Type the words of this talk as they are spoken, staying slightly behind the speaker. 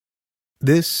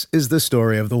This is the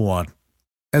story of the one.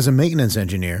 As a maintenance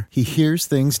engineer, he hears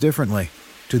things differently.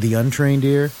 To the untrained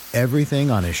ear,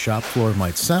 everything on his shop floor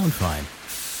might sound fine,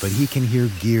 but he can hear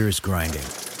gears grinding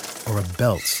or a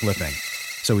belt slipping.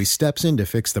 So he steps in to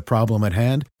fix the problem at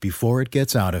hand before it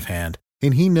gets out of hand.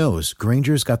 And he knows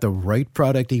Grainger's got the right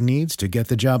product he needs to get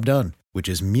the job done, which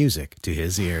is music to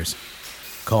his ears.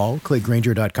 Call, click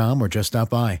Grainger.com, or just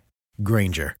stop by.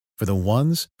 Grainger, for the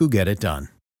ones who get it done.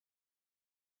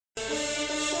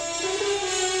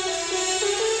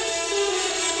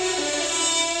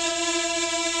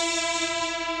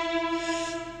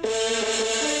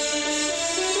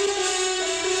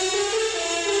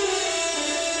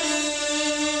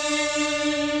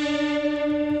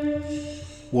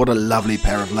 What a lovely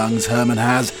pair of lungs Herman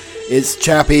has. It's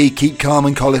Chappie, Keep Calm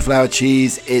and Cauliflower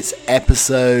Cheese. It's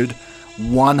episode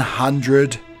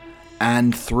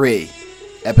 103.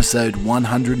 Episode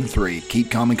 103, Keep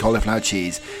Calm and Cauliflower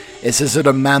Cheese. It's a sort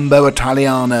of Mambo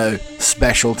Italiano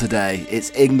special today.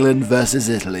 It's England versus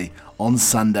Italy on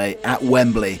Sunday at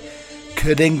Wembley.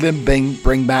 Could England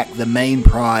bring back the main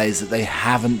prize that they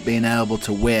haven't been able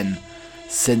to win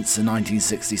since the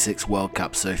 1966 World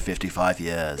Cup, so 55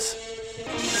 years?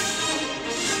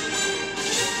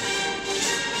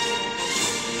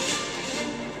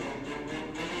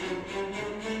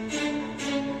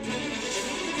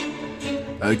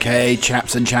 Okay,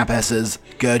 chaps and chapesses,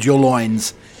 gird your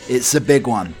loins. It's a big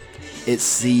one.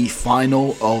 It's the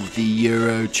final of the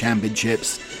Euro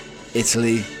Championships,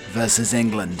 Italy versus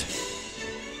England.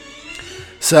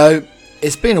 So,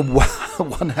 it's been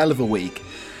one hell of a week.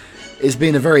 It's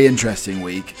been a very interesting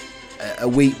week. A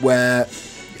week where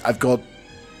I've got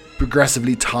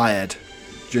progressively tired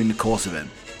during the course of it.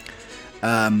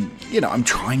 I'm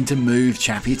trying to move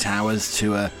Chappie Towers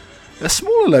to a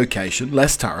smaller location,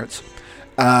 less turrets.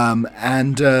 So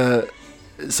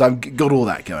I've got all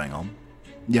that going on.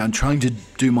 Yeah, I'm trying to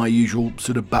do my usual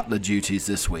sort of butler duties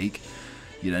this week.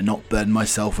 Not burn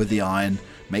myself with the iron.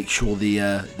 Make sure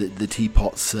the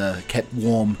teapot's kept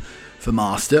warm for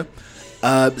master.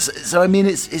 So I mean,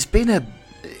 it's been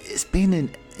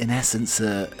in essence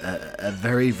a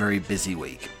very, very busy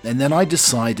week. And then I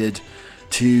decided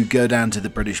to go down to the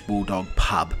British Bulldog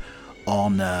pub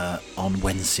on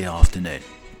Wednesday afternoon.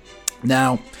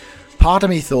 Now, part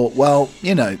of me thought, well,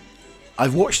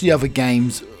 I've watched the other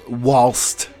games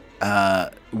whilst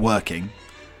working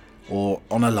or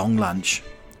on a long lunch,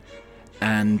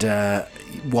 and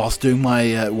whilst doing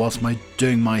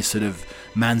my sort of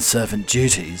manservant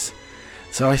duties.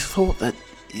 So I thought that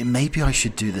maybe I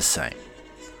should do the same.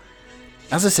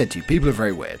 As I said to you, people are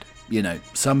very weird.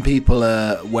 Some people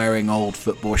are wearing old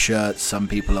football shirts. Some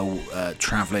people are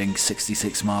travelling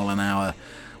 66 mile an hour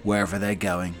wherever they're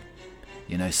going.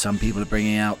 Some people are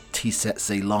bringing out tea sets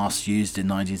they last used in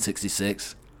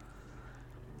 1966.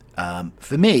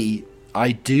 For me,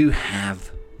 I do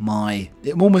have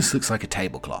it almost looks like a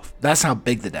tablecloth. That's how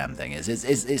big the damn thing is.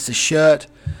 It's a shirt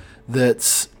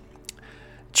that's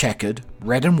checkered,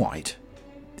 red and white.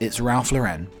 It's Ralph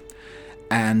Lauren,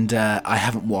 and I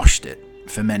haven't washed it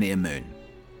for many a moon.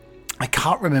 I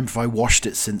can't remember if I washed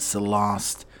it since the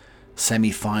last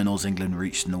semi-finals England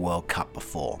reached in the World Cup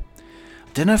before.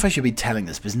 I don't know if I should be telling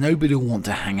this, because nobody will want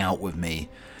to hang out with me,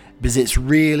 because it's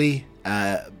really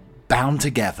bound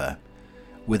together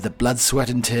with the blood, sweat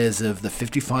and tears of the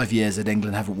 55 years that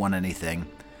England haven't won anything.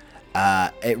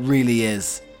 It really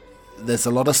is. There's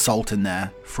a lot of salt in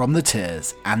there from the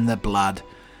tears and the blood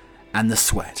and the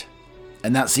sweat.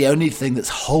 And that's the only thing that's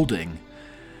holding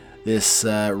this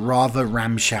rather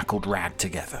ramshackled rag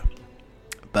together.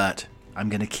 But I'm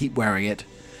going to keep wearing it.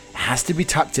 It has to be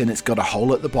tucked in. It's got a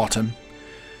hole at the bottom.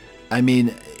 I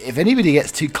mean, if anybody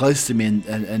gets too close to me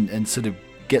and sort of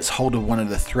gets hold of one of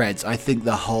the threads, I think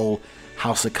the whole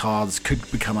house of cards could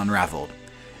become unraveled.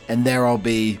 And there I'll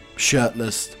be,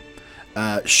 shirtless,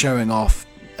 showing off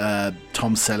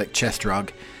Tom Selleck chest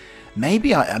rug.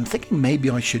 I'm thinking maybe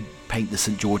I should paint the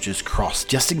St. George's cross,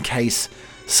 just in case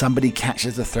somebody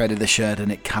catches the thread of the shirt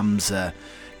and it comes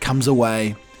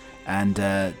away and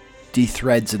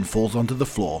de-threads and falls onto the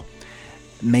floor.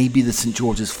 Maybe the St.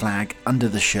 George's flag under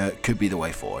the shirt could be the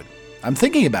way forward. I'm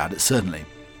thinking about it, certainly.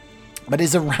 But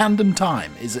it's a random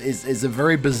time. It's a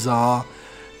very bizarre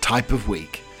type of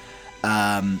week.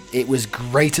 It was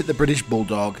great at the British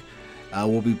Bulldog.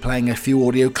 We'll be playing a few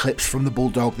audio clips from the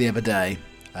Bulldog the other day.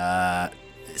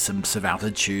 Some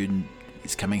Savalta tune,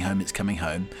 It's Coming Home, It's Coming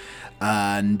Home.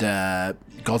 And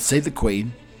God Save the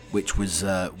Queen, which was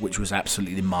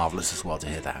absolutely marvellous as well to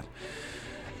hear that.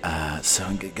 So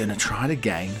I'm going to try it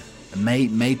again.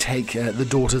 May take the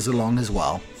daughters along as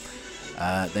well.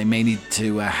 They may need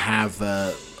to have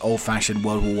old-fashioned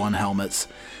World War One helmets,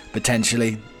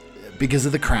 potentially, because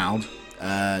of the crowd,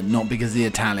 not because of the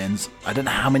Italians. I don't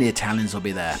know how many Italians will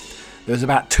be there. There was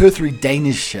about 2 or 3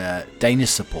 Danish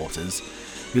supporters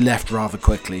who left rather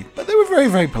quickly, but they were very,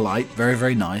 very polite, very,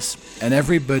 very nice, and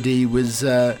everybody was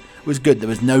good. There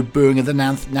was no booing of the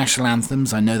national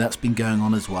anthems. I know that's been going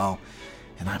on as well,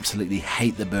 and I absolutely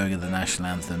hate the booing of the national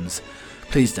anthems.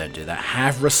 Please don't do that.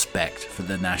 Have respect for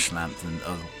the national anthem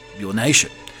of your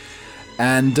nation.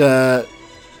 And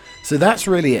so that's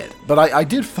really it. But I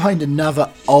did find another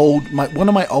one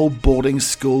of my old boarding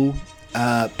school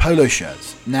polo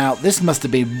shirts. Now, this must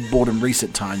have been bought in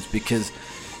recent times, because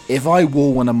if I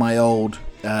wore one of my old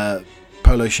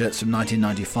polo shirts from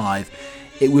 1995,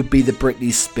 it would be the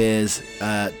Britney Spears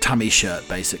tummy shirt,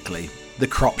 basically, the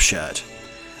crop shirt.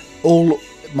 All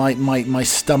my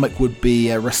stomach would be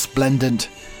a resplendent,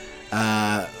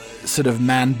 sort of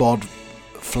man bod,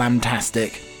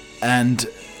 flamtastic, and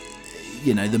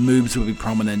the moobs would be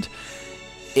prominent.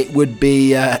 It would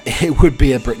be a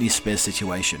Britney Spears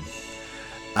situation,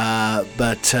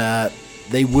 but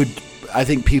they would. I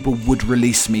think people would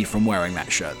release me from wearing that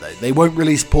shirt, though. They won't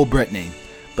release poor Britney,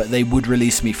 but they would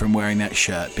release me from wearing that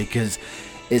shirt, because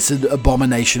it's an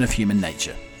abomination of human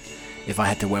nature if I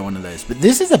had to wear one of those. But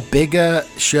this is a bigger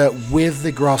shirt with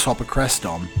the grasshopper crest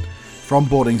on from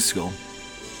boarding school,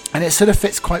 and it sort of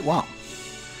fits quite well.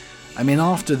 I mean,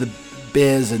 after the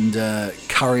beers and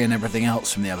curry and everything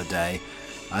else from the other day,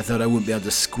 I thought I wouldn't be able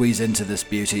to squeeze into this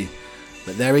beauty,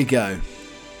 but there we go.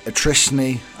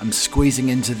 Attritionally, I'm squeezing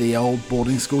into the old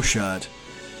boarding school shirt,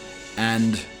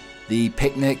 and the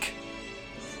picnic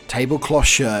tablecloth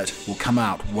shirt will come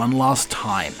out one last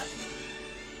time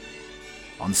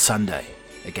on Sunday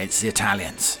against the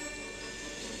Italians.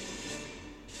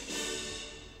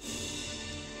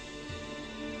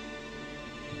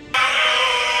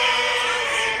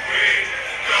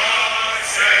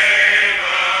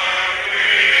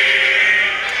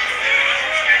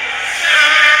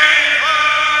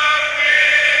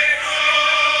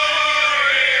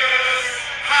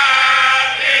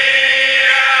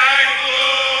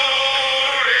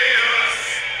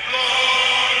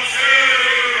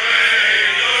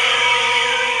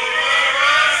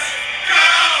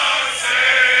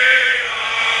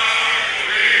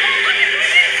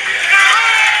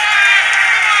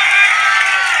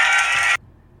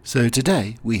 So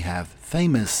today we have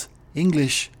famous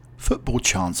English football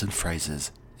chants and phrases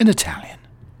in Italian.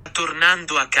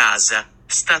 Tornando a casa,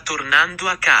 sta tornando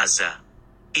a casa.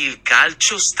 Il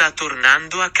calcio sta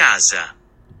tornando a casa.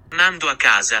 Tornando a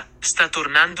casa, sta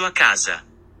tornando a casa.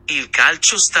 Il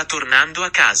calcio sta tornando a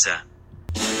casa.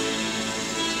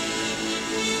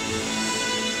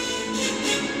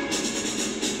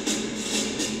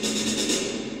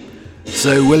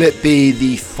 So will it be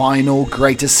the final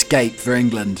great escape for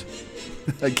England?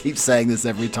 I keep saying this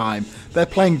every time. They're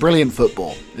playing brilliant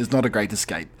football. It's not a great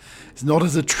escape. It's not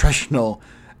as attritional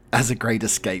as a great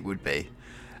escape would be.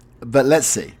 But let's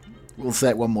see. We'll say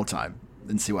it one more time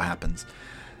and see what happens.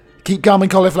 Keep calm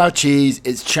and cauliflower cheese.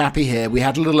 It's Chappie here. We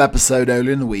had a little episode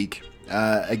earlier in the week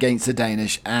against the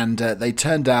Danish, and they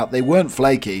turned out they weren't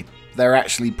flaky. They're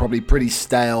actually probably pretty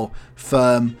stale,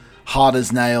 firm, hard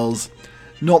as nails.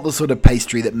 Not the sort of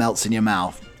pastry that melts in your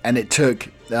mouth. And it took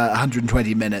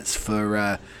 120 minutes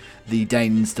for the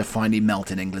Danes to finally melt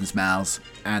in England's mouths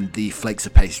and the flakes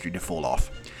of pastry to fall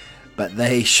off. But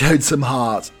they showed some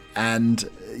heart, and,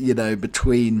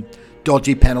 between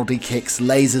dodgy penalty kicks,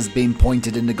 lasers being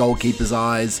pointed in the goalkeeper's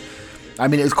eyes, I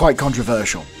mean, it was quite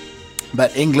controversial.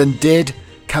 But England did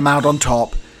come out on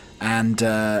top, and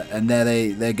there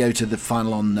they go to the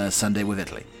final on Sunday with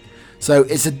Italy. So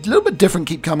it's a little bit different.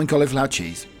 Keep calm and cauliflower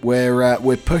cheese.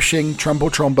 We're pushing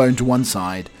Trumbull trombone to one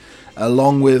side,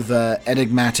 along with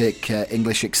enigmatic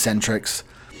English eccentrics.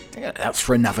 That's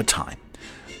for another time.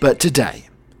 But today,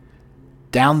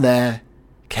 down there,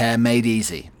 care made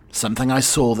easy. Something I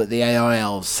saw that the AI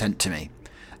elves sent to me,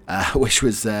 which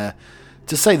was, to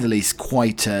say the least,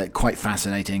 quite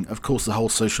fascinating. Of course, the whole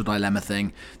social dilemma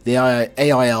thing. The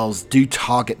AI elves do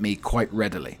target me quite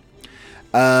readily.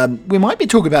 We might be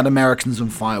talking about Americans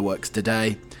and fireworks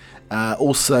today.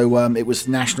 Also, it was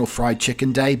National Fried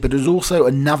Chicken Day, but there's also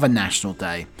another national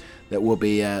day that we'll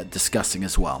be discussing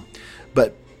as well.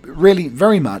 But really,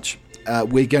 very much,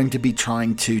 we're going to be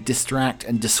trying to distract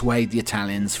and dissuade the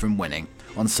Italians from winning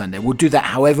on Sunday. We'll do that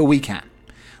however we can.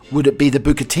 Would it be the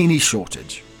bucatini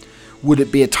shortage? Would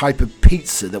it be a type of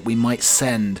pizza that we might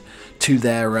send to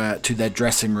their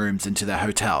dressing rooms and to their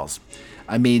hotels?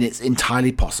 I mean, it's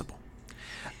entirely possible.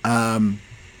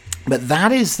 But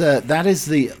that is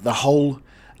the whole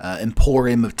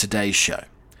emporium of today's show.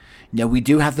 Now, we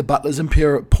do have the Butlers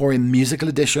Emporium musical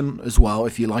edition as well.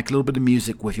 If you like a little bit of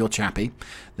music with your chappy,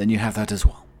 then you have that as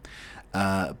well.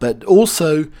 But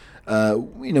also,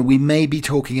 we may be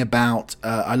talking about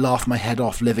I laughed my head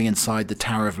off living inside the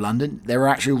Tower of London. There are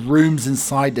actually rooms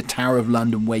inside the Tower of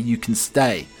London where you can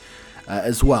stay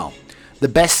as well. The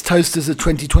best toasters of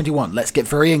 2021. Let's get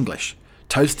very English.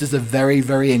 Toasters are very,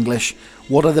 very English.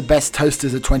 What are the best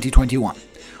toasters of 2021?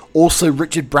 Also,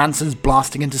 Richard Branson's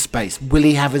blasting into space. Will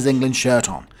he have his England shirt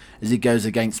on as he goes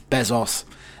against Bezos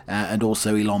and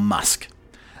also Elon Musk?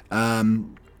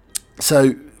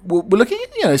 So we're looking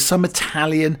at some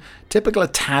typical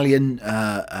Italian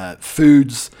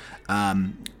foods.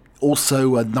 Also,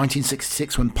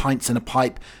 1966 when Pints in a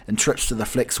Pipe and Trips to the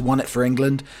Flicks won it for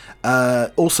England.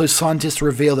 Also, scientists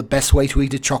reveal the best way to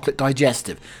eat a chocolate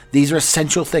digestive. These are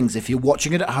essential things. If you're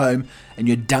watching it at home and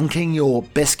you're dunking your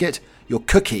biscuit, your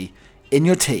cookie, in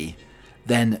your tea,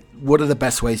 then what are the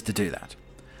best ways to do that?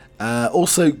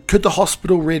 Also, could the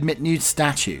hospital readmit nude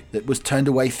statue that was turned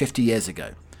away 50 years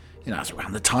ago? That's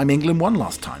around the time England won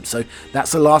last time. So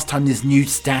that's the last time this nude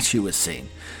statue was seen.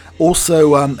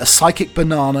 Also, a psychic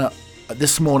banana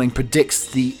this morning predicts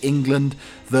the England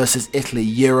versus Italy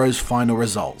Euros final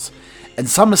results. And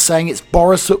some are saying it's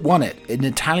Boris that won it. An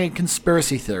Italian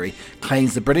conspiracy theory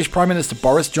claims the British Prime Minister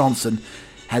Boris Johnson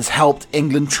has helped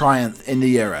England triumph in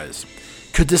the Euros.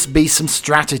 Could this be some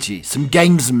strategy, some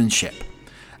gamesmanship?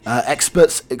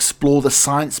 Experts explore the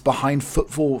science behind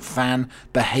football fan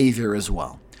behaviour as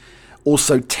well.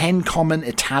 Also, 10 common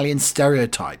Italian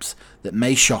stereotypes that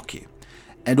may shock you.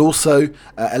 And also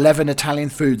 11 Italian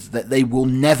foods that they will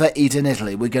never eat in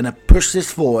Italy. We're going to push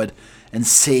this forward and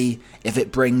see if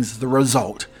it brings the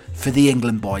result for the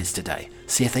England boys today.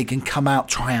 See if they can come out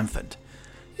triumphant.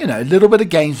 A little bit of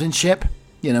gamesmanship.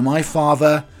 My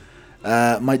father,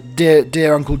 my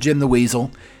dear Uncle Jim the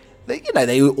Weasel, they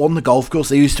on the golf course,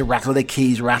 they used to rattle their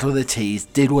keys, rattle their tees,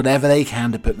 did whatever they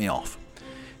can to put me off.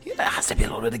 There has to be a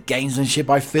little bit of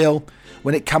gamesmanship, I feel,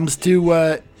 when it comes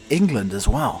to England as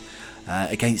well.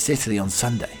 Against Italy on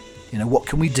Sunday. What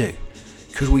can we do?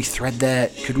 Could we thread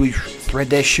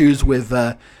their shoes with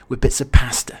bits of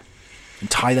pasta and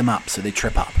tie them up so they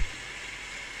trip up?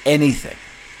 Anything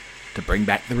to bring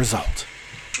back the result.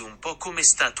 Un po' come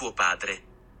sta tuo padre.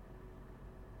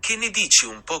 Che ne dici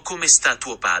un po' come sta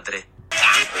tuo padre?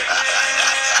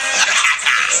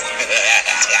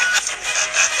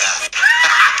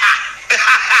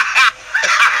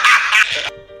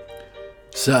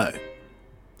 So,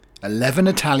 11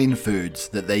 Italian foods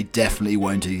that they definitely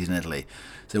won't eat in Italy.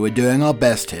 So we're doing our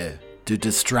best here to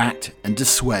distract and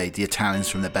dissuade the Italians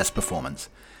from their best performance.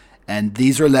 And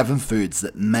these are 11 foods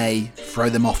that may throw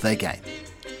them off their game.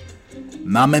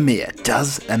 Mamma mia,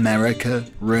 does America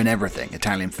ruin everything,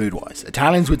 Italian food-wise?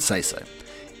 Italians would say so.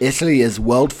 Italy is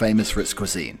world famous for its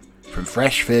cuisine. From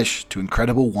fresh fish to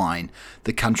incredible wine,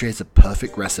 the country has the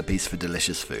perfect recipes for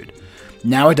delicious food.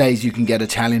 Nowadays you can get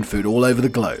Italian food all over the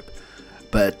globe.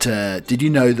 But did you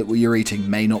know that what you're eating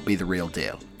may not be the real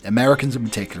deal? Americans in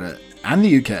particular, and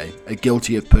the UK, are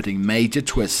guilty of putting major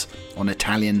twists on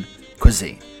Italian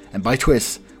cuisine. And by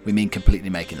twists, we mean completely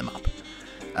making them up.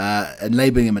 And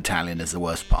labeling them Italian is the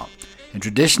worst part. In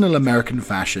traditional American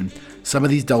fashion, some of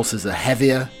these dulces are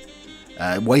heavier,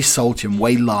 way saltier and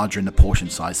way larger in the portion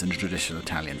size than traditional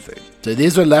Italian food. So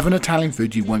these are 11 Italian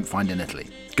foods you won't find in Italy.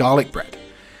 Garlic bread.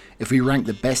 If we rank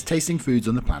the best tasting foods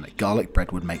on the planet, garlic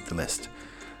bread would make the list.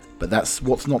 But that's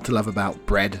what's not to love about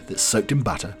bread that's soaked in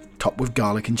butter, topped with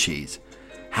garlic and cheese.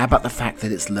 How about the fact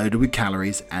that it's loaded with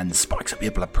calories and spikes up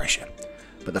your blood pressure?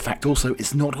 But the fact also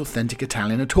it's not authentic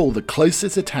Italian at all. The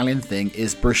closest Italian thing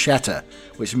is bruschetta,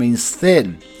 which means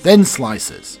thin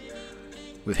slices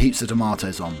with heaps of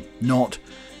tomatoes on, not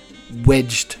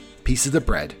wedged pieces of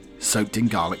bread soaked in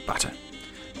garlic butter.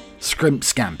 Scrimp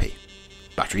scampi,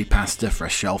 buttery pasta,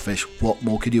 fresh shellfish. What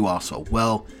more could you ask for?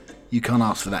 Well, you can't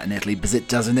ask for that in Italy because it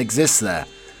doesn't exist there.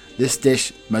 This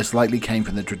dish most likely came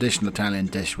from the traditional Italian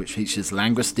dish, which features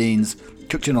langoustines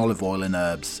cooked in olive oil and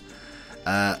herbs.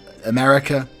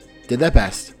 America did their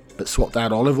best, but swapped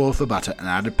out olive oil for butter and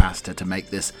added pasta to make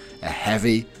this a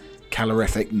heavy,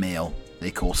 calorific meal they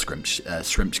call shrimp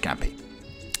scampi.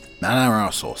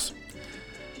 Marinara sauce.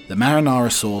 The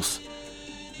marinara sauce,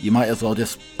 you might as well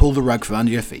just pull the rug from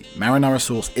under your feet. Marinara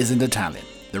sauce isn't Italian.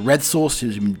 The red sauce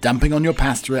you've been dumping on your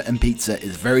pasta and pizza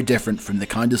is very different from the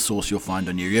kind of sauce you'll find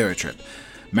on your Eurotrip.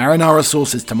 Marinara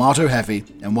sauce is tomato heavy,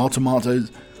 and while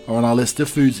tomatoes are on our list of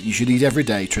foods that you should eat every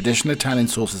day, traditional Italian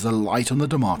sauces are light on the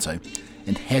tomato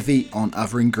and heavy on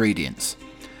other ingredients,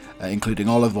 including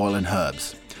olive oil and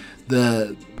herbs.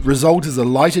 The result is a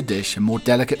lighter dish and more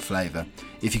delicate flavour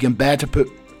if you can bear to put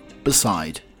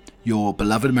beside your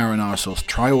beloved marinara sauce,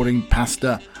 try ordering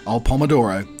pasta al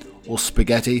pomodoro or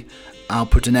spaghetti al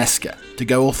puttanesca to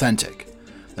go authentic.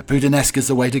 The puttanesca is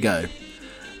the way to go.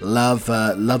 Love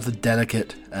the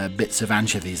delicate bits of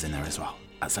anchovies in there as well.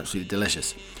 That's absolutely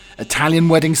delicious. Italian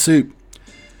wedding soup.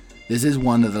 This is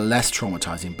one of the less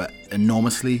traumatizing but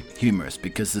enormously humorous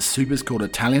because the soup is called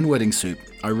Italian wedding soup.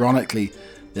 Ironically,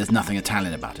 there's nothing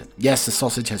Italian about it. Yes, the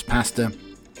sausage has pasta,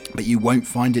 but you won't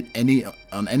find it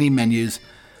on any menus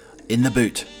in the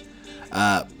boot.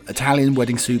 Italian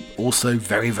wedding soup, also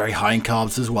very, very high in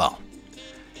carbs as well.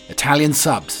 Italian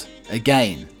subs,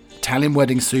 again, Italian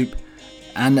wedding soup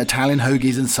and Italian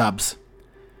hoagies and subs.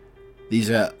 These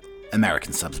are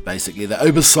American subs, basically. They're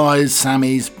oversized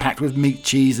Sammys packed with meat,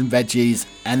 cheese and veggies,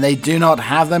 and they do not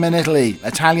have them in Italy.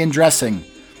 Italian dressing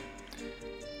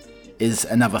is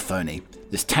another phony.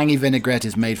 This tangy vinaigrette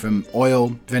is made from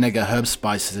oil, vinegar, herbs,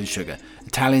 spices and sugar.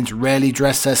 Italians rarely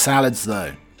dress their salads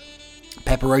though.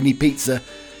 Pepperoni pizza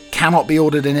cannot be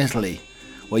ordered in Italy.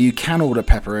 Well, you can order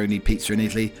pepperoni pizza in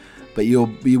Italy, but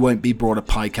you won't be brought a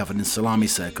pie covered in salami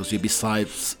circles. You'll be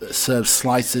served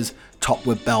slices topped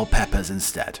with bell peppers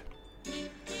instead.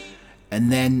 And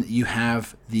then you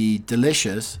have the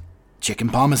delicious chicken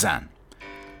parmesan.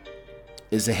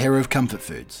 It's a hero of comfort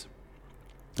foods.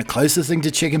 The closest thing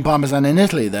to chicken parmesan in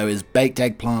Italy, though, is baked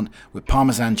eggplant with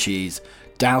parmesan cheese,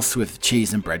 doused with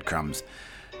cheese and breadcrumbs.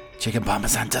 Chicken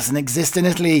parmesan doesn't exist in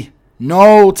Italy.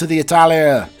 No to the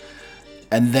Italia.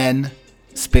 And then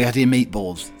spaghetti and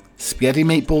meatballs. Spaghetti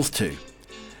meatballs too.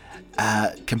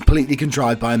 Completely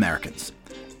contrived by Americans.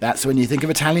 That's when you think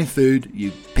of Italian food,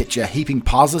 you picture heaping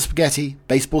piles of spaghetti,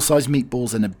 baseball-sized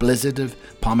meatballs, and a blizzard of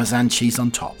Parmesan cheese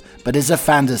on top. But it's a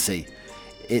fantasy.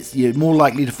 You're more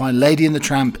likely to find Lady and the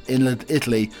Tramp in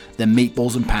Italy than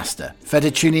meatballs and pasta.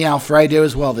 Fettuccine Alfredo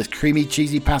as well, this creamy,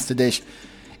 cheesy pasta dish,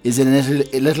 is in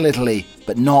Little Italy,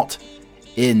 but not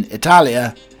in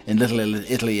Italia, in Little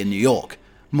Italy in New York.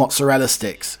 Mozzarella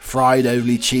sticks, fried,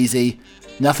 overly cheesy,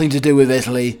 nothing to do with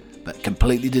Italy, but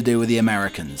completely to do with the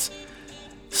Americans.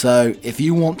 So, if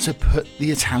you want to put the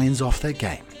Italians off their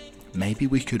game, maybe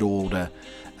we could order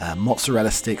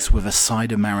mozzarella sticks with a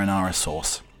side of marinara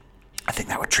sauce. I think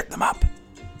that would trip them up.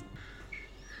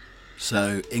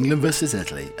 So, England versus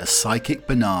Italy, a psychic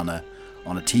banana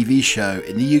on a TV show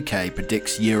in the UK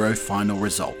predicts Euro final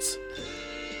results.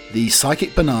 The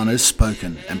psychic banana has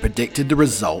spoken and predicted the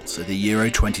results of the Euro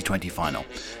 2020 final.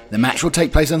 The match will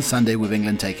take place on Sunday with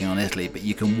England taking on Italy, but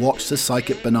you can watch the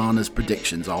psychic banana's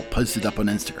predictions. I'll post it up on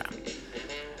Instagram.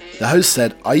 The host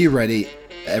said, "Are you ready,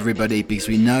 everybody? Because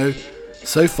we know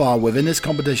so far within this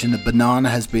competition the banana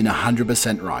has been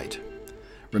 100% right.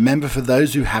 Remember, for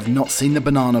those who have not seen the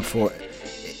banana before,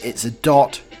 it's a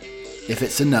dot if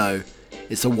it's a no,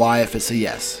 it's a Y if it's a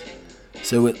yes.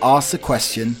 So we'll ask the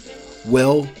question,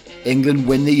 will England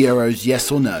win the Euros,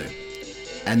 yes or no?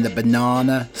 And the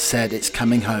banana said it's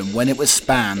coming home. When it was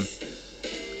span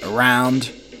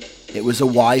around, it was a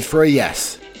Y for a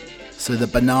yes. So the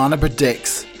banana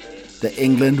predicts that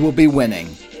England will be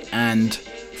winning and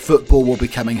football will be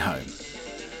coming home.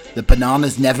 The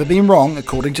banana's never been wrong,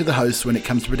 according to the host, when it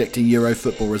comes to predicting Euro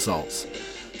football results.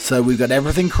 So we've got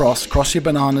everything crossed. Cross your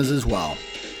bananas as well.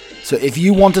 So if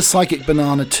you want a psychic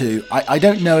banana too, I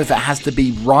don't know if it has to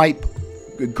be ripe,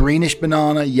 a greenish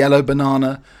banana, yellow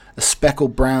banana, a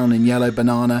speckled brown and yellow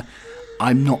banana.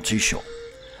 I'm not too sure.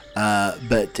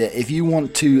 But if you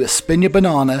want to spin your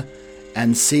banana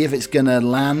and see if it's going to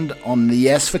land on the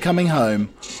yes for coming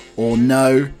home or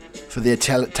no for the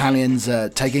Italians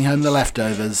taking home the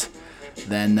leftovers,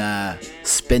 then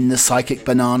spin the psychic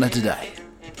banana today.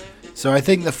 So I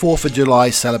think the 4th of July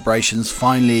celebrations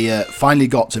finally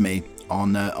got to me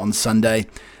on Sunday,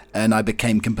 and I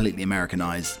became completely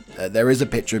Americanized. There is a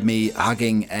picture of me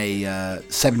hugging a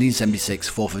 1776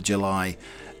 4th of July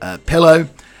pillow,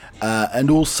 and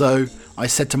also I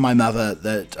said to my mother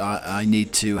that I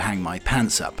need to hang my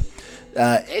pants up.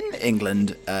 In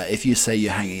England, if you say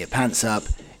you're hanging your pants up,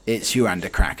 it's your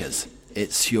undercrackers.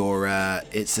 It's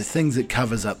the things that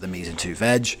covers up the meat and two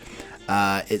veg.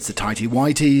 It's the tighty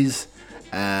whities.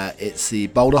 It's the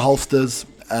boulder holsters.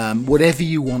 Whatever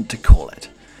you want to call it.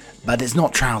 But it's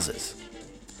not trousers.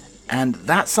 And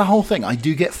that's the whole thing. I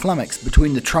do get flummoxed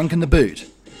between the trunk and the boot.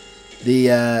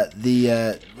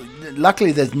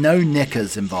 Luckily there's no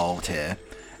knickers involved here.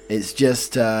 It's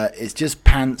just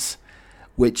pants,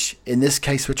 which in this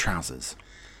case were trousers.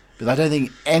 But I don't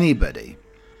think anybody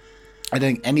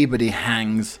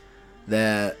hangs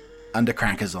their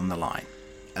undercrackers on the line.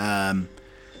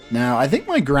 Now, I think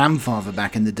my grandfather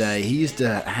back in the day, he used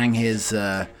to hang his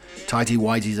tighty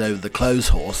whities over the clothes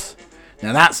horse.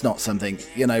 Now that's not something,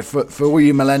 for all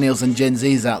you millennials and Gen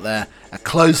Zs out there, a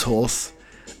clothes horse,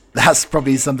 that's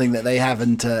probably something that they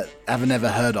haven't ever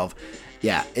heard of.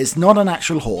 Yeah, it's not an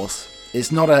actual horse.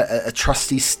 It's not a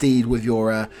trusty steed with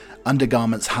your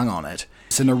undergarments hung on it.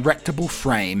 It's an erectable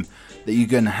frame that you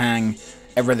can hang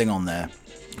everything on there,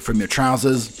 from your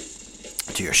trousers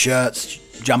to your shirts,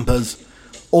 jumpers,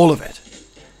 all of it.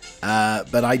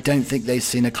 But I don't think they've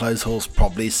seen a clothes horse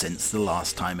probably since the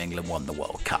last time England won the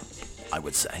World Cup, I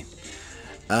would say.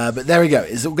 But there we go.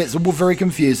 It gets all very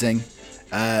confusing,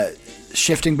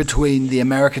 shifting between the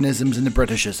Americanisms and the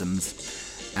Britishisms.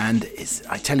 And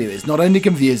I tell you, it's not only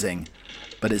confusing,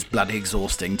 but it's bloody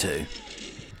exhausting too.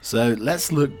 So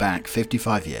let's look back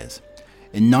 55 years.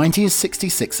 In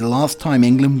 1966, the last time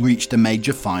England reached a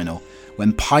major final,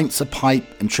 when Pints a Pipe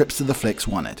and Trips to the Flicks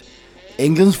won it.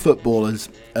 England's footballers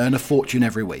earn a fortune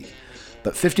every week,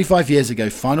 but 55 years ago,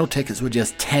 final tickets were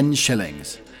just 10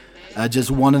 shillings.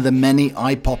 Just one of the many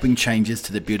eye-popping changes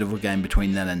to the beautiful game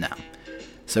between then and now.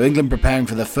 So England preparing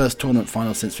for their first tournament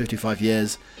final since 55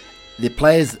 years. The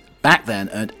players back then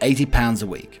earned £80 a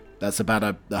week. That's about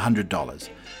 $100,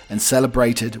 and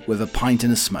celebrated with a pint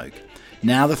and a smoke.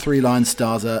 Now the Three Lions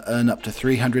stars earn up to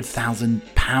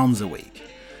 £300,000 a week.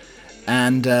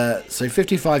 And so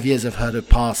 55 years have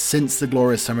passed since the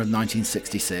glorious summer of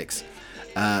 1966.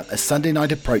 A Sunday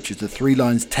night approaches, the Three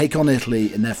Lions take on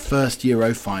Italy in their first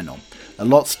Euro final. A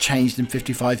lot's changed in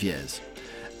 55 years.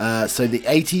 So the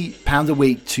 £80 a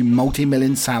week to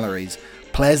multi-million salaries.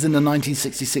 Players in the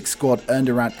 1966 squad earned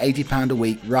around £80 a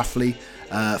week, roughly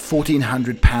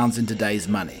 £1,400 in today's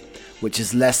money, which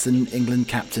is less than England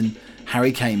captain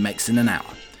Harry Kane makes in an hour.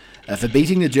 For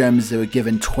beating the Germans, they were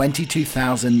given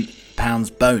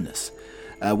 £22,000 bonus,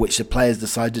 which the players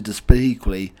decided to split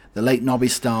equally. The late Nobby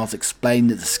Stiles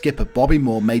explained that the skipper Bobby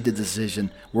Moore made the decision,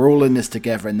 we're all in this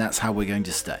together and that's how we're going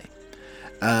to stay.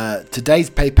 Today's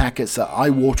pay packets are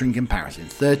eye-watering comparison.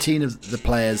 13 of the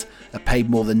players are paid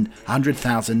more than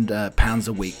 £100,000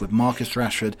 a week, with Marcus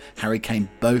Rashford, Harry Kane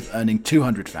both earning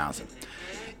 £200,000.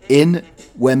 In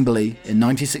Wembley in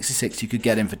 1966, you could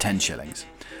get in for 10 shillings.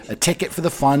 A ticket for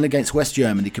the final against West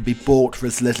Germany could be bought for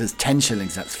as little as 10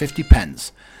 shillings, that's 50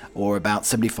 pence, or about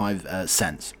 75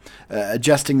 cents.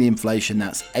 Adjusting the inflation,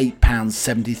 that's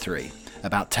 £8.73.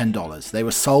 About $10. They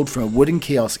were sold from a wooden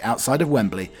kiosk outside of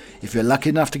Wembley. If you're lucky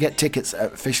enough to get tickets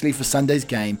officially for Sunday's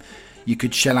game, you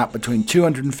could shell out between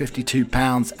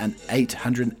 £252 and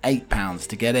 £808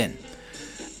 to get in.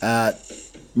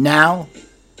 Now,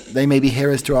 they may be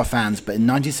heroes to our fans, but in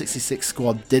 1966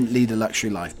 squad didn't lead a luxury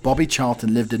life. Bobby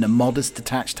Charlton lived in a modest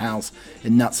detached house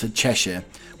in Knutsford, Cheshire,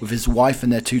 with his wife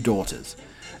and their 2 daughters.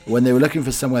 When they were looking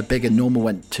for somewhere bigger, Norma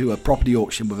went to a property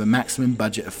auction with a maximum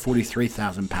budget of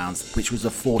 £43,000, which was a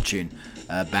fortune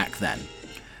back then.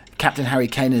 Captain Harry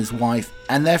Kane and his wife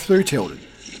and their 3 children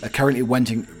are currently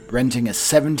renting a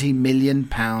 £70 million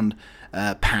pad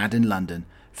in London,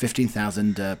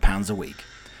 £15,000 a week.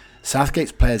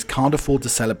 Southgate's players can't afford to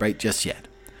celebrate just yet.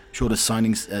 Short of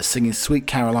singing Sweet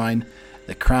Caroline,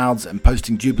 the crowds and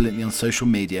posting jubilantly on social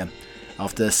media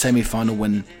after a semi-final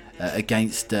win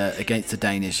against the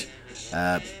Danish.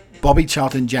 Bobby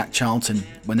Charlton and Jack Charlton,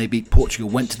 when they beat Portugal,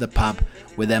 went to the pub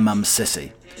with their mum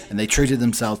Sissy, and they treated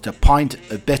themselves to a pint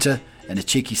of bitter and a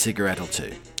cheeky cigarette or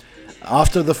 2.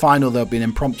 After the final, there'll be an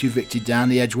impromptu victory down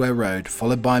the Edgware Road,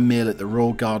 followed by a meal at the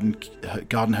Royal Garden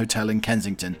Hotel in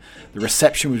Kensington. The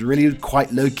reception was really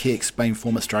quite low-key, explained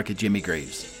former striker Jimmy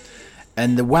Greaves.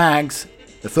 And the Wags,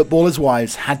 the footballers'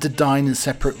 wives, had to dine in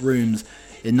separate rooms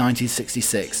in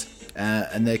 1966.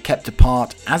 And they're kept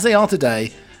apart, as they are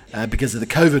today, because of the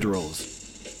COVID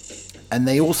rules. And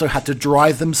they also had to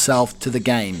drive themselves to the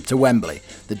game, to Wembley,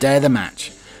 the day of the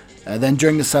match. Then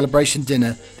during the celebration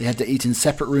dinner, they had to eat in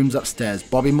separate rooms upstairs.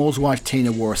 Bobby Moore's wife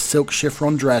Tina wore a silk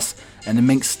chiffon dress and a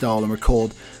mink stole, and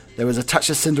recalled there was a touch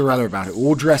of Cinderella about it.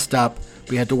 All dressed up,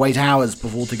 we had to wait hours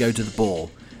before to go to the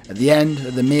ball. At the end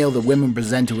of the meal, the women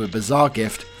presented with a bizarre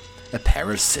gift, a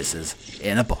pair of scissors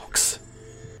in a box.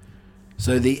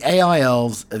 So the AI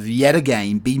elves have yet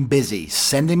again been busy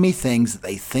sending me things that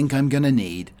they think I'm going to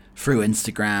need through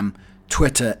Instagram,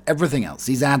 Twitter, everything else.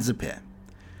 These ads appear.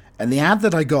 And the ad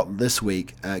that I got this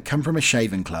week come from a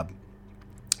shaving club.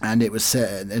 And it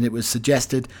was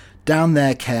suggested, down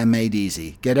there, care made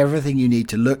easy. Get everything you need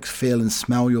to look, feel and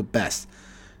smell your best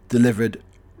delivered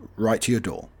right to your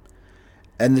door.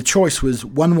 And the choice was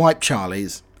One Wipe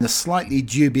Charlie's, the slightly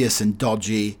dubious and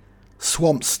dodgy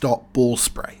Swamp Stop ball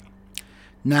spray.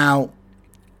 Now,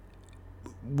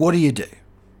 what do you do?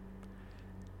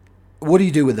 What do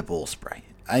you do with the ball spray?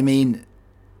 I mean,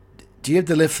 do you have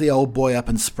to lift the old boy up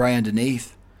and spray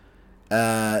underneath?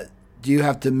 Do Do you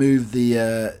have to move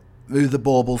the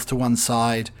baubles to one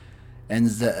side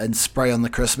and spray on the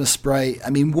Christmas spray? I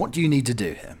mean, what do you need to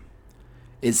do here?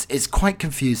 It's quite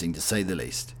confusing, to say the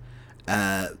least,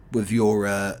 with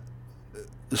your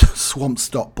swamp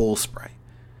stop ball spray.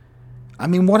 I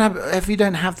mean, what if you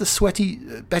don't have the sweaty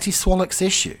Betty Swallock's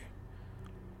issue?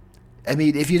 I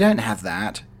mean, if you don't have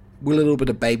that, will a little bit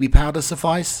of baby powder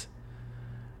suffice?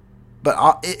 But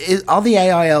are the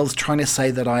AILs trying to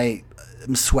say that I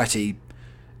am sweaty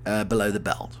below the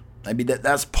belt? I mean,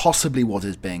 that's possibly what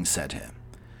is being said here.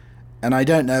 And I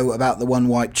don't know about the one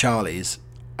wipe Charlies.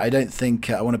 I don't think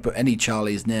I want to put any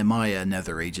Charlies near my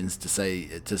nether regions, to say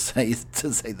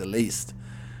the least.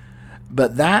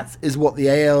 But that is what the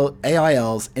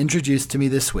AILs introduced to me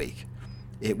this week.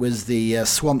 It was the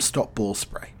Swamp Stop Ball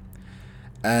Spray.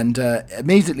 And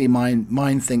immediately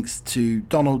mine thinks to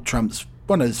Donald Trump's,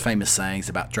 one of his famous sayings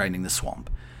about draining the swamp.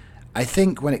 I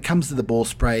think when it comes to the ball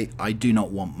spray, I do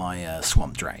not want my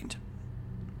swamp drained.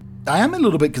 I am a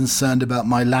little bit concerned about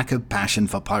my lack of passion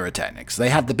for pyrotechnics. They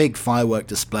had the big firework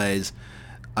displays.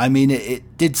 I mean,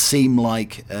 it did seem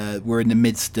like we're in the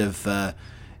midst of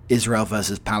Israel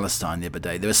versus Palestine the other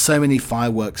day. There were so many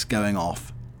fireworks going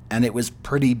off, and it was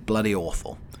pretty bloody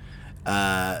awful.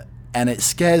 And it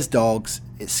scares dogs.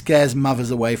 It scares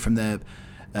mothers away from their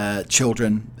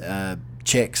children,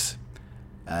 chicks,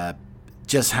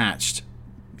 just hatched,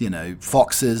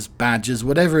 foxes, badgers,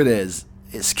 whatever it is.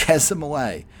 It scares them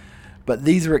away. But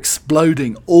these are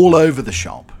exploding all over the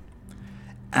shop.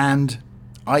 And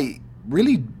I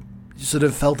really sort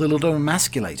of felt a little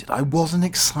emasculated. I wasn't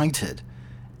excited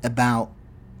about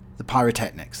the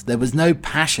pyrotechnics. There was no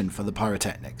passion for the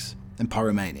pyrotechnics and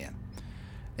pyromania.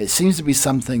 It seems to be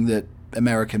something that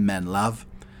American men love,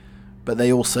 but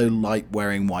they also like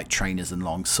wearing white trainers and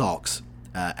long socks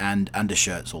and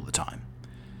undershirts all the time.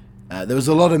 There was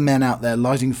a lot of men out there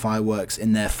lighting fireworks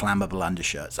in their flammable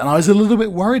undershirts, and I was a little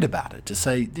bit worried about it, to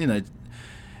say,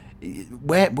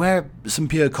 wear some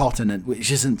pure cotton which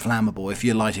isn't flammable if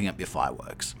you're lighting up your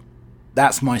fireworks.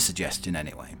 That's my suggestion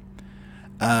anyway.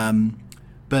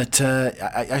 But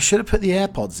I should have put the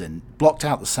AirPods in, blocked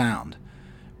out the sound,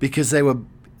 because they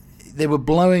were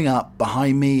blowing up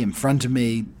behind me, in front of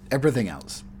me, everything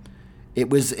else.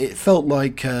 It felt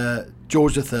like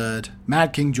George III,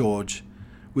 Mad King George,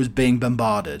 was being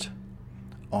bombarded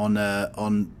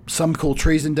on some call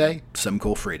Treason Day, some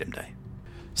call Freedom Day.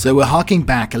 So we're harking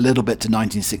back a little bit to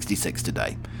 1966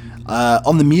 today.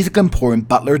 On the Music Emporium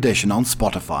Butler Edition on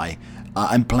Spotify,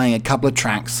 I'm playing a couple of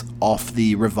tracks off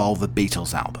the Revolver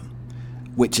Beatles album,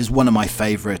 which is one of my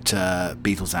favourite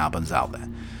Beatles albums out there.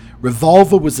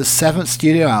 Revolver was the 7th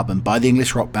studio album by the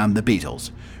English rock band The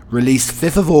Beatles, released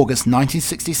 5th of August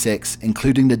 1966,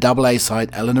 including the double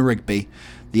A-side Eleanor Rigby.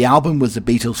 The album was the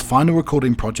Beatles' final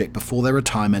recording project before their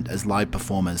retirement as live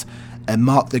performers and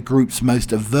marked the group's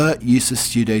most overt use of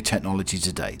studio technology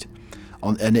to date.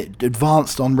 And it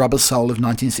advanced on Rubber Soul of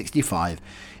 1965.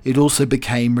 It also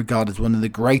became regarded as one of the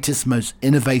greatest, most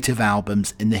innovative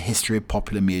albums in the history of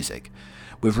popular music,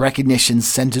 with recognition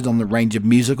centered on the range of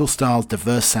musical styles,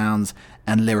 diverse sounds,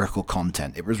 and lyrical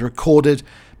content. It was recorded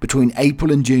between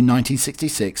April and June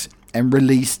 1966 and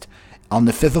released on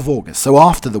the 5th of August. So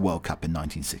after the World Cup in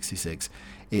 1966,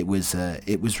 it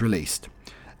was released.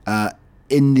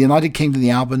 In the United Kingdom, the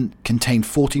album contained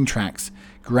 14 tracks,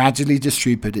 gradually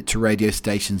distributed to radio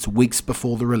stations weeks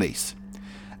before the release.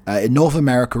 In North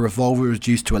America, Revolver was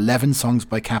reduced to 11 songs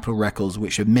by Capitol Records,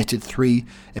 which omitted 3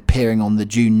 appearing on the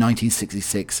June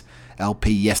 1966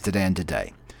 LP Yesterday and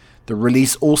Today. The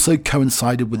release also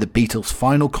coincided with the Beatles'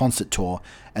 final concert tour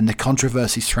and the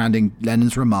controversy surrounding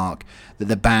Lennon's remark that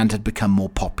the band had become more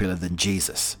popular than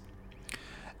Jesus.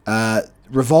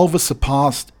 Revolver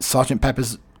surpassed Sgt.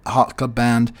 Pepper's Heart Club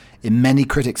Band in many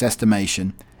critics'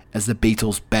 estimation as the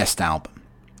Beatles' best album.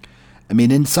 I mean,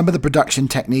 in some of the production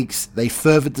techniques, they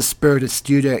furthered the spirit of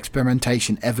studio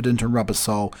experimentation evident on Rubber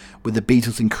Soul, with the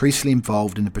Beatles increasingly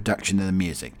involved in the production of the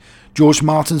music. George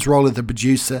Martin's role as the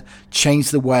producer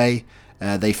changed the way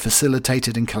they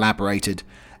facilitated and collaborated,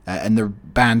 and the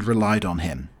band relied on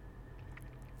him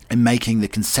in making the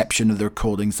conception of the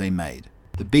recordings they made.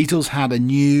 The Beatles had a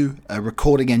new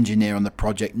recording engineer on the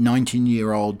project,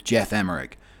 19-year-old Jeff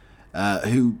Emmerich,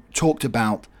 who talked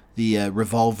about the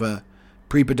Revolver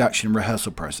pre-production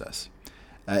rehearsal process.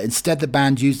 Instead, the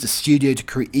band used the studio to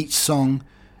create each song,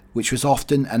 which was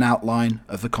often an outline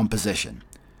of the composition.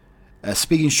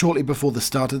 Speaking shortly before the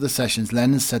start of the sessions,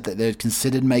 Lennon said that they had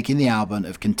considered making the album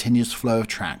a continuous flow of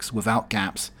tracks without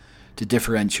gaps to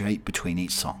differentiate between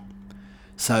each song.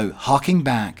 So, harking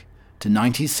back to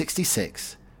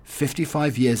 1966,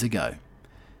 55 years ago,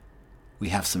 we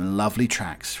have some lovely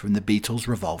tracks from the Beatles'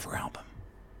 Revolver album.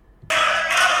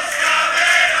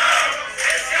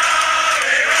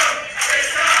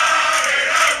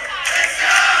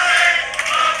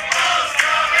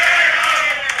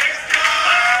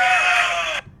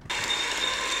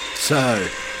 So,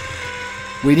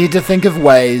 we need to think of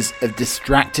ways of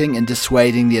distracting and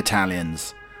dissuading the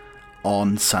Italians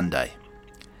on Sunday.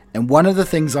 And one of the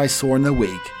things I saw in the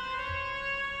week,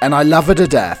 and I love her to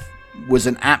death, was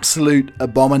an absolute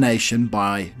abomination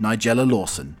by Nigella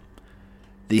Lawson,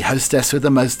 the hostess with the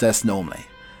mostess normally.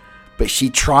 But she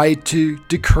tried to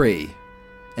decree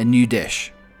a new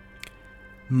dish.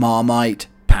 Marmite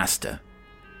pasta.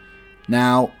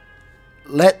 Now,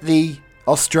 let the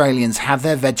Australians have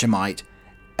their Vegemite,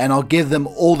 and I'll give them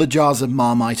all the jars of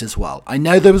Marmite as well. I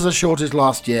know there was a shortage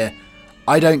last year.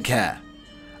 I don't care.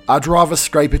 I'd rather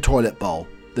scrape a toilet bowl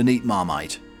than eat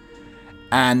Marmite.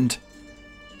 And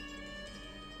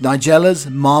Nigella's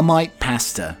Marmite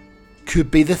pasta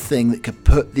could be the thing that could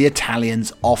put the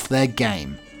Italians off their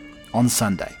game on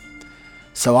Sunday.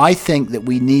 So I think that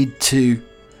we need to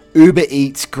Uber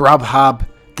Eats, Grubhub,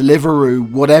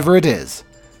 Deliveroo, whatever it is,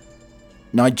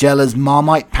 Nigella's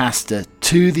Marmite pasta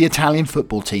to the Italian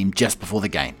football team just before the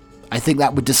game. I think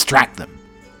that would distract them.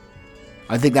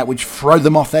 I think that would throw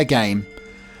them off their game.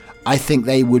 I think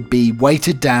they would be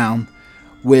weighted down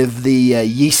with the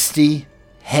yeasty,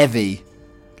 heavy,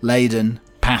 laden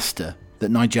pasta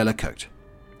that Nigella cooked.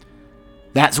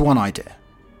 That's one idea.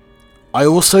 I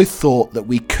also thought that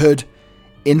we could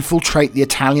infiltrate the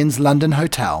Italians' London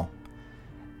hotel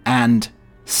and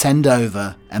send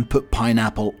over and put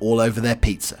pineapple all over their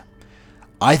pizza.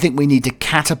 I think we need to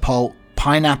catapult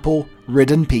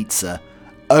pineapple-ridden pizza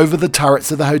over the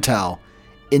turrets of the hotel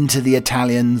into the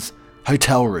Italians'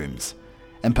 hotel rooms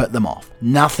and put them off.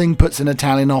 Nothing puts an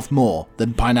Italian off more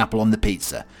than pineapple on the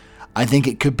pizza. I think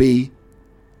it could be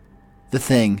the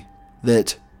thing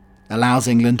that allows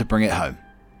England to bring it home.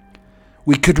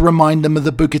 We could remind them of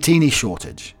the bucatini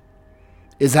shortage.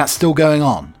 Is that still going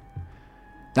on?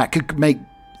 That could make,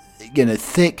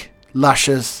 thick,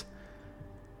 luscious,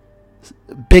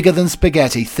 bigger than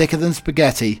spaghetti, thicker than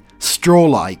spaghetti,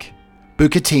 straw-like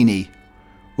bucatini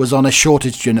was on a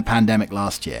shortage during the pandemic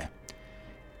last year.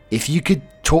 If you could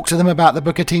talk to them about the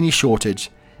bucatini shortage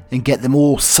and get them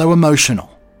all so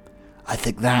emotional, I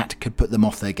think that could put them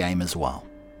off their game as well.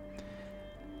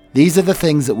 These are the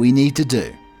things that we need to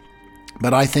do.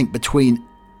 But I think between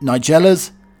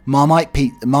Nigella's Marmite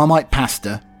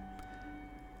pasta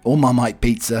or Marmite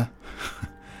pizza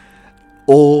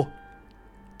or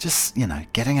just,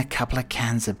 getting a couple of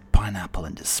cans of pineapple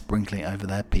and just sprinkling it over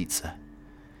their pizza,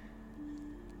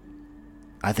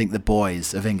 I think the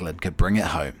boys of England could bring it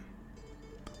home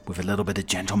with a little bit of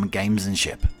gentleman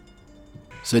gamesmanship.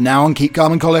 So now on Keep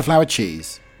Calm and Cauliflower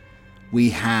Cheese, we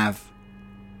have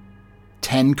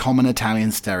 10 common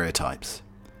Italian stereotypes.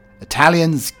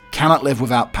 Italians cannot live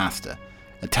without pasta.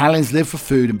 Italians live for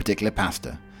food, in particular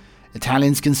pasta.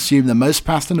 Italians consume the most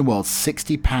pasta in the world,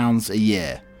 60 pounds a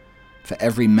year, for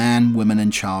every man, woman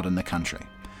and child in the country.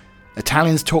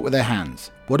 Italians talk with their hands.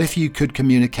 What if you could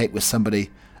communicate with somebody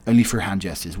only through hand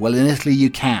gestures? Well, in Italy you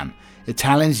can.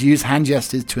 Italians use hand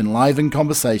gestures to enliven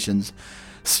conversations,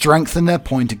 strengthen their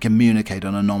point and communicate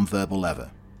on a non-verbal level.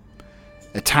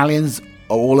 Italians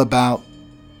are all about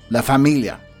la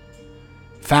famiglia.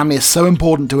 Family is so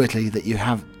important to Italy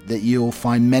that you'll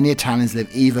find many Italians live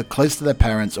either close to their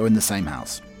parents or in the same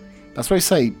house. That's why I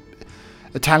say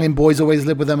Italian boys always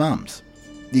live with their mums.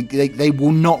 They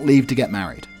will not leave to get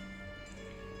married.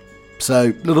 So,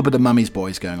 a little bit of mummy's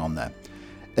boys going on there.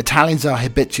 Italians are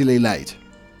habitually late.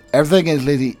 Everything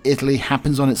in Italy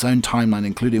happens on its own timeline,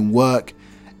 including work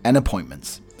and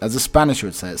appointments. As the Spanish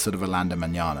would say, it's sort of a landa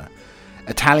mañana.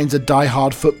 Italians are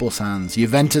die-hard football fans.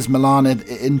 Juventus, Milan,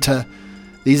 Inter.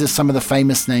 These are some of the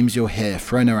famous names you'll hear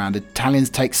thrown around. Italians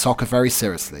take soccer very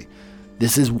seriously.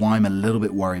 This is why I'm a little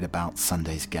bit worried about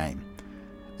Sunday's game.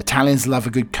 Italians love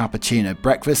a good cappuccino.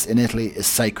 Breakfast in Italy is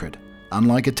sacred.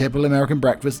 Unlike a typical American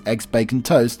breakfast, eggs, bacon,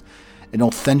 toast, an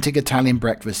authentic Italian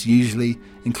breakfast usually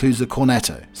includes a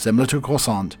cornetto, similar to a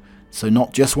croissant, so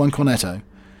not just one cornetto,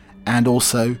 and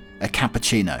also a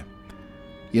cappuccino.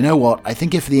 You know what? I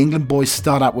think if the England boys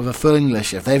start out with a full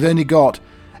English, if they've only got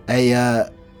a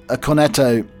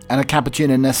cornetto and a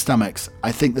cappuccino in their stomachs,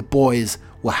 I think the boys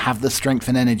will have the strength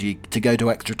and energy to go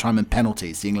to extra time and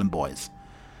penalties, the England boys.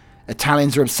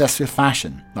 Italians are obsessed with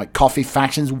fashion, like coffee.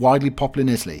 Fashion's widely popular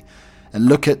in Italy. And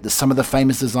look at some of the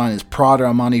famous designers, Prada,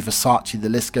 Armani, Versace, the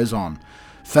list goes on.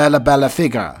 Fer la bella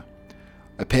figura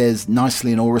appears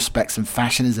nicely in all respects, and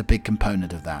fashion is a big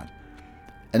component of that.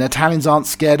 And Italians aren't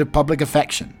scared of public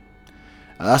affection.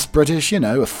 Us British,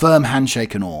 a firm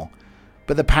handshake and all.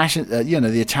 But the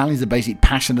Italians are basically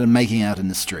passionate and making out in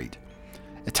the street.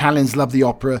 Italians love the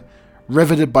opera,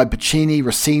 riveted by Puccini,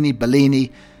 Rossini,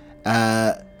 Bellini.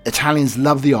 Italians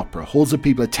love the opera. Hordes of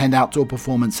people attend outdoor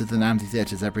performances in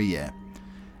amphitheatres every year.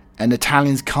 And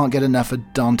Italians can't get enough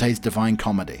of Dante's Divine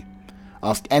Comedy.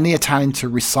 Ask any Italian to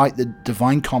recite the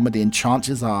Divine Comedy and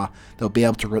chances are they'll be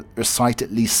able to recite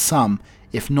at least some,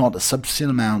 if not a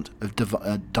substantial amount,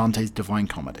 of Dante's Divine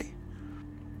Comedy.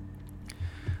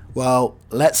 Well,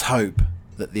 let's hope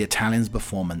that the Italians'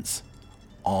 performance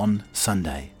on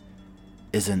Sunday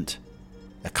isn't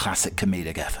a classic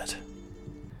comedic effort.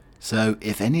 So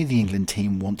if any of the England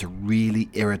team want to really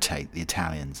irritate the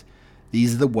Italians,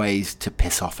 these are the ways to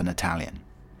piss off an Italian.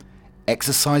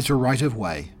 Exercise your right of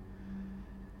way.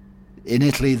 In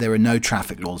Italy, there are no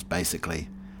traffic laws, basically.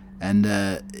 And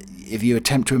if you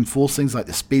attempt to enforce things like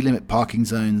the speed limit, parking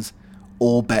zones,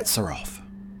 all bets are off.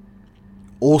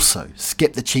 Also,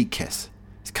 skip the cheek kiss.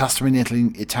 It's customary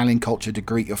in Italian culture to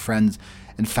greet your friends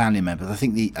and family members. I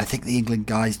think the England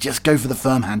guys just go for the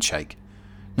firm handshake.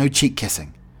 No cheek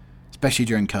kissing, especially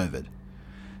during COVID.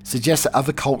 Suggests that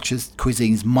other cultures'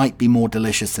 cuisines might be more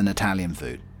delicious than Italian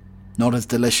food. Not as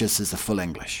delicious as the full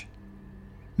English.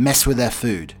 Mess with their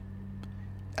food.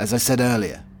 As I said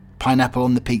earlier, pineapple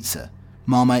on the pizza,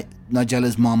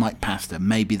 Nigella's Marmite pasta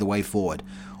may be the way forward,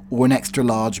 or an extra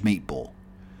large meatball.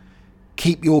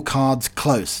 Keep your cards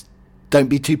close. Don't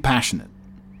be too passionate.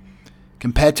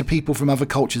 Compared to people from other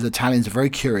cultures, Italians are very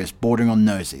curious, bordering on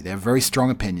nosy. They have very strong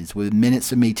opinions. Within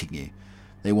minutes of meeting you,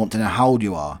 they want to know how old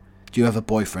you are. Do you have a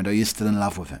boyfriend? Are you still in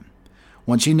love with him?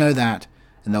 Once you know that,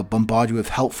 and they'll bombard you with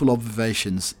helpful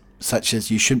observations, such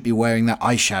as you shouldn't be wearing that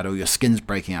eyeshadow, your skin's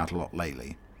breaking out a lot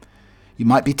lately. You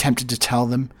might be tempted to tell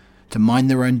them to mind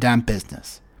their own damn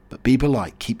business, but be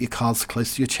polite, keep your cards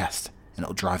close to your chest, and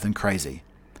it'll drive them crazy.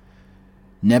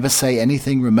 Never say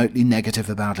anything remotely negative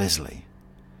about Italy.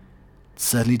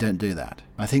 Certainly don't do that.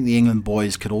 I think the England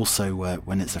boys could also,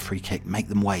 when it's a free kick, make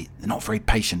them wait. They're not very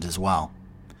patient as well.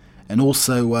 And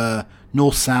also,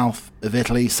 north-south of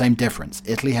Italy, same difference.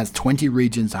 Italy has 20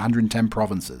 regions, 110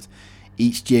 provinces,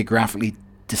 each geographically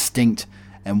distinct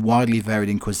and widely varied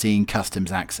in cuisine,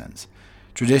 customs, accents.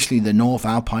 Traditionally, the North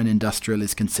Alpine Industrial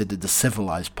is considered the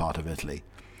civilized part of Italy,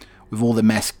 with all the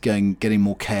mess getting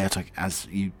more chaotic as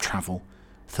you travel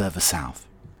further south.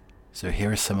 So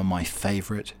here are some of my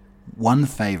one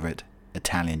favourite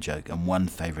Italian joke and one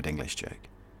favourite English joke.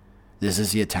 This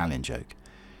is the Italian joke.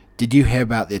 Did you hear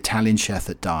about the Italian chef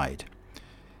that died?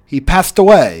 He passed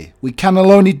away. We cannot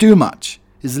only do much.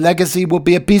 His legacy will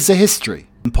be a piece of history.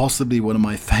 And possibly one of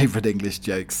my favourite English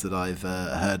jokes that I've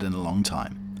heard in a long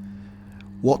time.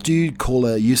 What do you call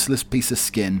a useless piece of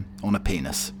skin on a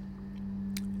penis?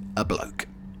 A bloke.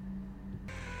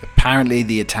 Apparently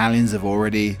the Italians have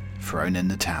already thrown in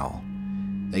the towel.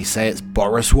 They say it's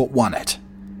Boris what won it.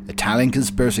 Italian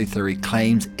conspiracy theory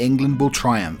claims England will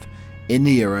triumph in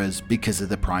the Euros because of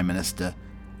the Prime Minister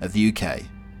of the UK,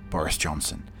 Boris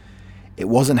Johnson. It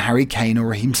wasn't Harry Kane or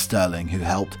Raheem Sterling who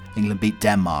helped England beat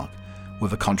Denmark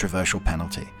with a controversial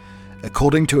penalty.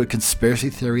 According to a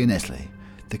conspiracy theory in Italy,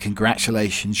 the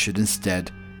congratulations should instead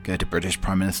go to British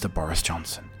Prime Minister Boris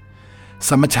Johnson.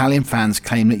 Some Italian fans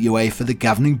claim that UEFA, the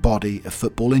governing body of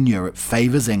football in Europe,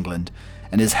 favours England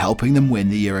and is helping them win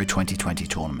the Euro 2020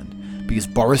 tournament because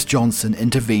Boris Johnson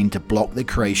intervened to block the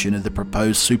creation of the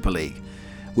proposed Super League,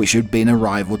 which would be a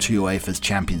rival to UEFA's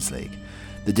Champions League.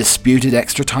 The disputed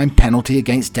extra-time penalty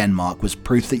against Denmark was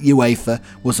proof that UEFA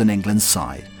was on England's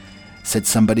side, said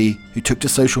somebody who took to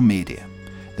social media.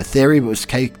 The theory was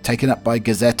taken up by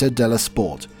Gazzetta dello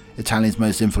Sport, Italian's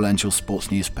most influential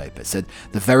sports newspaper. It said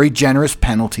the very generous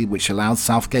penalty which allowed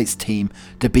Southgate's team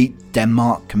to beat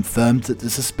Denmark confirmed that the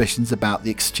suspicions about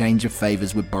the exchange of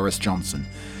favours with Boris Johnson,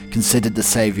 considered the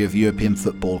saviour of European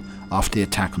football after the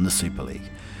attack on the Super League.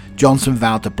 Johnson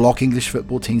vowed to block English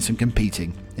football teams from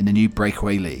competing in the new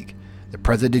breakaway league. The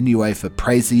president of UEFA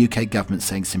praised the UK government,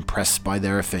 saying it's impressed by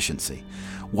their efficiency.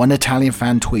 One Italian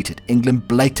fan tweeted, England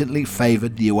blatantly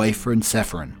favoured the UEFA and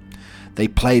Ceferin. They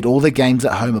played all the games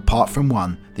at home apart from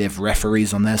one. They have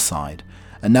referees on their side.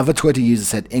 Another Twitter user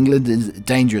said England is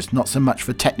dangerous not so much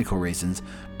for technical reasons,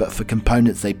 but for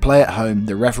components they play at home,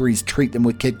 the referees treat them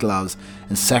with kid gloves,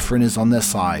 and Ceferin is on their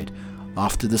side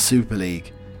after the Super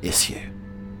League issue.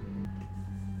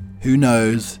 Who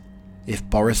knows if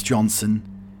Boris Johnson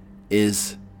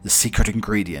is the secret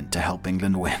ingredient to help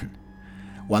England win?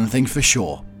 One thing for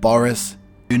sure, Boris,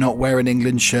 do not wear an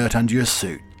England shirt under your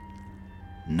suit.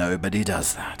 Nobody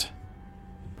does that.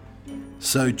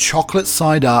 So chocolate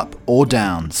side up or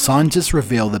down, scientists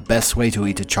reveal the best way to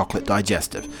eat a chocolate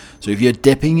digestive. So if you're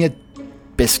dipping your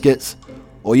biscuits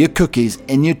or your cookies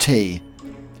in your tea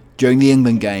during the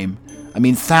England game, I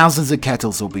mean thousands of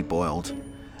kettles will be boiled,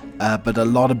 but a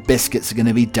lot of biscuits are going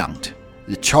to be dunked.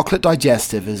 The chocolate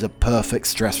digestive is a perfect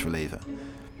stress reliever.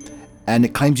 And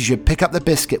it claims you should pick up the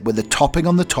biscuit with the topping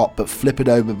on the top but flip it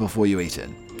over before you eat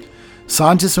it.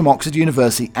 Scientists from Oxford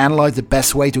University analysed the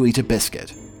best way to eat a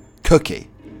biscuit. Cookie.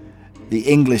 The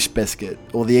English biscuit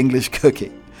or the English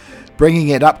cookie. Bringing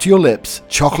it up to your lips,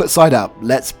 chocolate side up,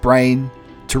 lets brain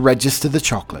to register the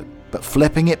chocolate. But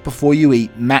flipping it before you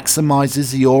eat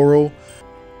maximises the oral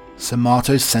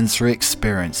somatosensory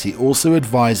experience. He also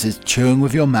advises chewing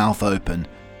with your mouth open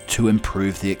to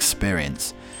improve the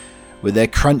experience. With their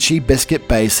crunchy biscuit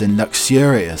base and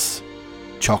luxurious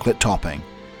chocolate topping,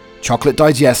 chocolate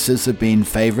digestives have been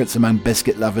favourites among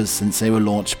biscuit lovers since they were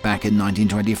launched back in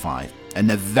 1925, and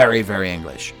they're very, very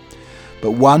English.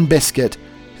 But one biscuit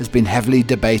has been heavily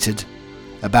debated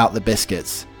about the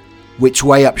biscuits. Which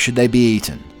way up should they be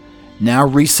eaten? Now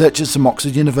researchers from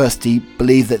Oxford University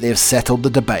believe that they have settled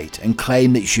the debate and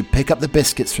claim that you should pick up the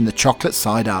biscuits from the chocolate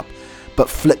side up, but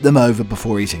flip them over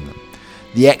before eating them.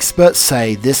 The experts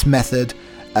say this method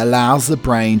allows the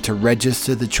brain to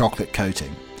register the chocolate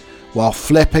coating, while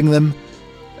flipping them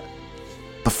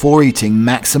before eating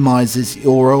maximizes the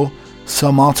oral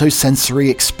somatosensory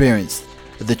experience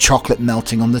of the chocolate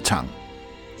melting on the tongue.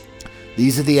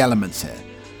 These are the elements here.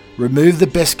 Remove the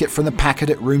biscuit from the packet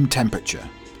at room temperature.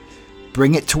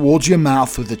 Bring it towards your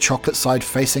mouth with the chocolate side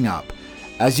facing up.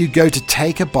 As you go to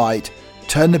take a bite,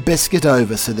 turn the biscuit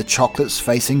over so the chocolate's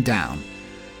facing down.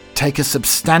 Take a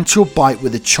substantial bite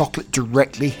with the chocolate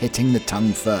directly hitting the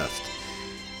tongue first.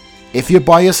 If you're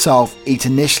by yourself, eat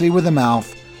initially with the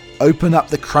mouth. Open up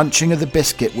the crunching of the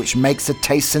biscuit, which makes the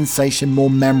taste sensation more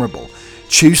memorable.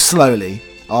 Chew slowly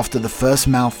after the first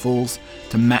mouthfuls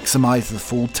to maximize the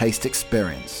full taste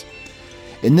experience.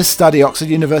 In this study, Oxford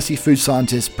University food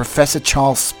scientist Professor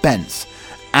Charles Spence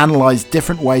analysed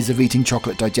different ways of eating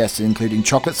chocolate digestives, including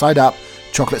chocolate side up,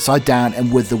 chocolate side down,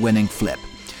 and with the winning flip.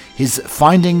 His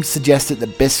findings suggested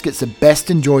that biscuits are best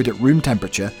enjoyed at room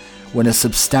temperature when a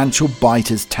substantial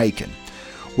bite is taken.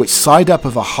 Which side up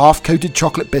of a half-coated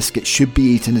chocolate biscuit should be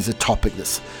eaten is a topic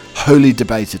that's wholly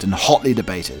debated and hotly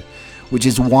debated, which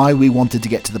is why we wanted to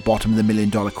get to the bottom of the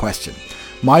million-dollar question.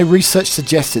 My research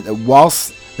suggested that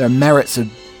whilst there are merits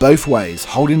of both ways,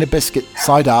 holding the biscuit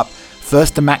side up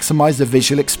first to maximise the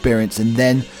visual experience and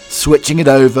then switching it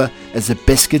over as the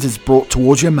biscuit is brought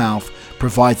towards your mouth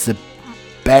provides the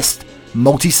best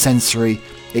multi-sensory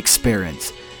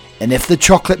experience. And if the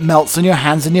chocolate melts on your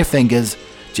hands and your fingers,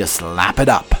 just lap it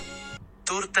up.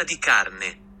 Torta di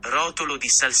carne, rotolo di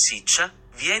salsiccia,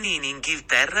 vieni in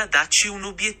Inghilterra, dacci un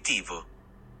obiettivo.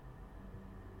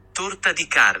 Torta di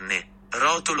carne,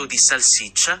 rotolo di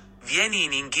salsiccia, vieni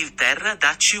in Inghilterra,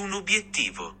 dacci un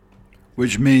obiettivo.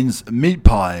 Which means meat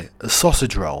pie, a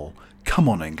sausage roll. Come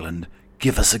on, England,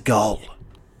 give us a goal.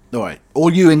 Alright,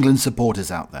 all you England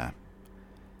supporters out there,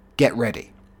 get ready.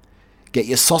 Get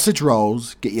your sausage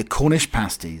rolls, get your Cornish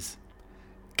pasties,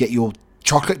 get your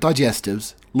chocolate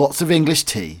digestives, lots of English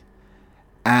tea,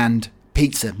 and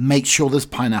pizza. Make sure there's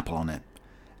pineapple on it.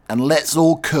 And let's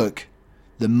all cook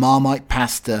the Marmite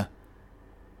pasta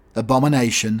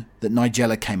abomination that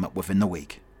Nigella came up with in the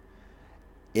week.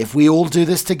 If we all do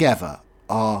this together,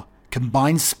 our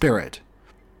combined spirit,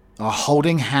 our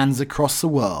holding hands across the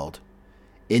world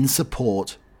in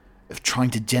support of trying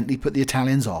to gently put the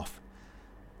Italians off,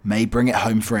 may bring it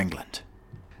home for England.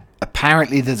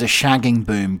 Apparently there's a shagging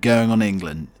boom going on in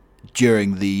England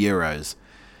during the Euros.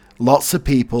 Lots of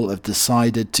people have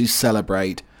decided to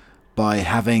celebrate by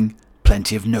having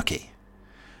plenty of nookie.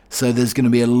 So there's going to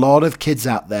be a lot of kids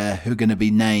out there who are going to be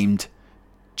named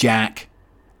Jack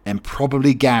and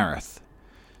probably Gareth.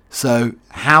 So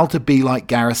how to be like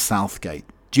Gareth Southgate.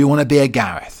 Do you want to be a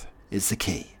Gareth? Is the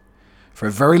key. For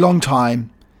a very long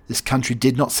time, this country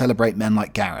did not celebrate men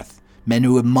like Gareth. Men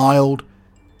who were mild,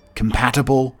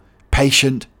 compatible,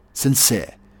 patient,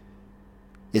 sincere.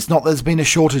 It's not that there's been a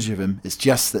shortage of them, it's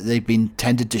just that they've been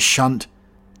tended to shunt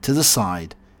to the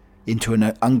side into an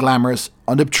unglamorous,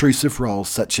 unobtrusive roles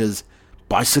such as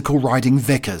bicycle riding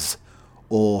vicars,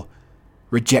 or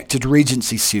rejected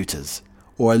regency suitors,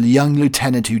 or a young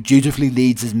lieutenant who dutifully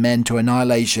leads his men to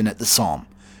annihilation at the Somme.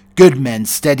 Good men,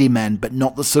 steady men, but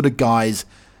not the sort of guys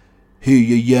who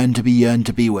you yearn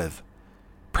to be with.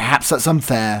 Perhaps that's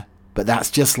unfair, but that's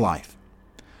just life.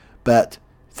 But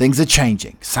Things are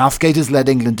changing. Southgate has led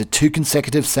England to 2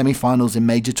 consecutive semi-finals in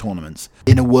major tournaments.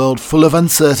 In a world full of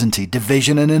uncertainty,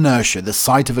 division and inertia, the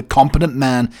sight of a competent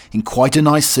man in quite a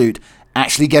nice suit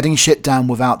actually getting shit done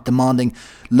without demanding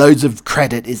loads of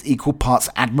credit is equal parts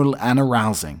admirable and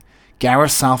arousing.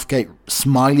 Gareth Southgate,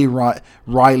 Smiley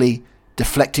Riley,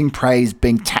 deflecting praise,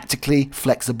 being tactically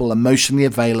flexible, emotionally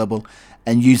available,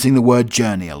 and using the word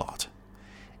journey a lot.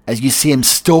 As you see him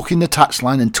stalking the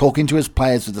touchline and talking to his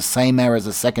players with the same air as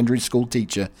a secondary school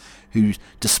teacher who,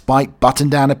 despite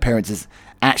buttoned-down appearances,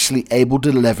 actually able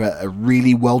to deliver a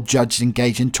really well-judged,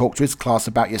 engaging talk to his class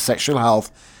about your sexual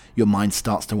health, your mind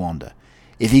starts to wander.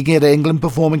 If he can get England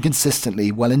performing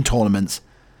consistently well in tournaments,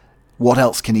 what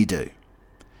else can he do?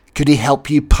 Could he help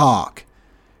you park?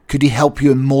 Could he help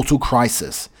you in mortal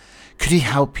crisis? Could he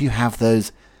help you have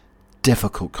those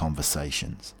difficult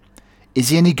conversations? Is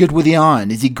he any good with the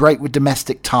iron? Is he great with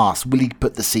domestic tasks? Will he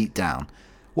put the seat down?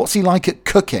 What's he like at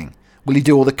cooking? Will he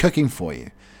do all the cooking for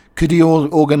you? Could he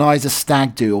organise a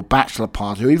stag do or bachelor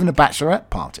party or even a bachelorette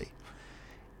party?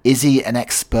 Is he an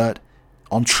expert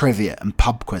on trivia and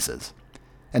pub quizzes?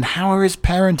 And how are his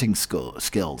parenting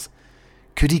skills?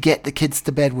 Could he get the kids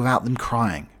to bed without them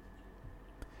crying?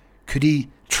 Could he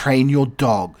train your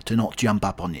dog to not jump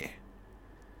up on you?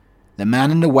 The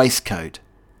man in the waistcoat,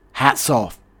 hats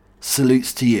off,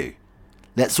 salutes to you.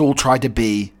 Let's all try to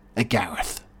be a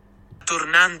Gareth.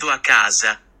 Tornando a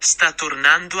casa, sta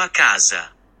tornando a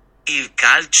casa. Il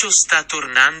calcio sta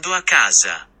tornando a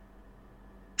casa.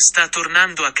 Sta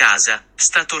tornando a casa,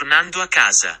 sta tornando a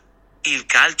casa. Il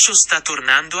calcio sta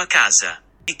tornando a casa.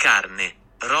 Di carne,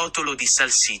 rotolo di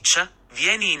salsiccia,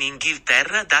 vieni in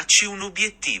Inghilterra, dacci un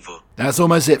obiettivo. That's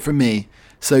almost it from me.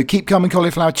 So keep coming,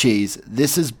 cauliflower cheese.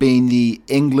 This has been the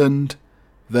England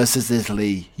versus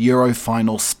Italy Euro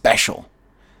final special.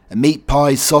 A meat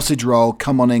pie, sausage roll,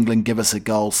 come on England, give us a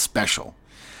goal special.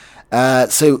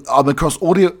 So I'm across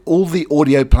all the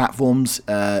audio platforms,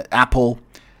 Apple,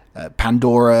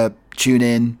 Pandora,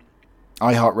 TuneIn,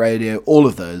 iHeartRadio, all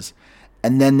of those.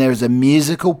 And then there's a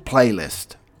musical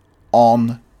playlist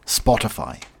on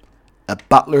Spotify, a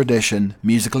Butler Edition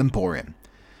musical emporium.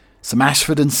 Some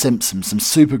Ashford and Simpson, some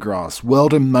Supergrass,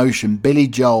 World in Motion, Billy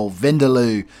Joel,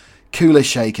 Vindaloo, Kula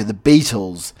Shaker, The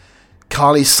Beatles,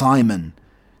 Carly Simon,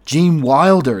 Gene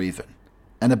Wilder even,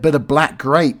 and a bit of Black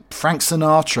Grape, Frank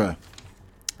Sinatra,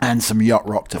 and some yacht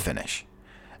rock to finish.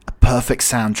 A perfect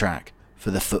soundtrack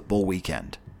for the football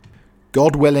weekend.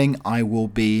 God willing, I will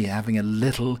be having a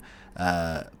little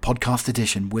podcast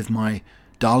edition with my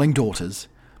darling daughters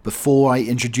before I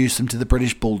introduce them to the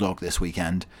British Bulldog this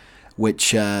weekend,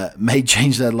 which may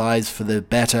change their lives for the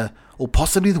better or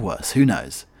possibly the worse, who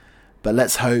knows. But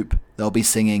let's hope they'll be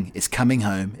singing It's Coming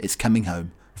Home, It's Coming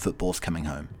Home, Football's Coming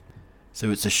Home. So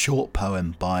it's a short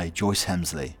poem by Joyce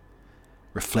Hemsley,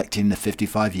 reflecting the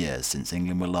 55 years since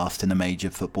England were last in a major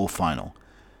football final.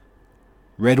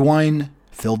 Red wine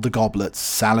filled the goblets,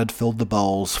 salad filled the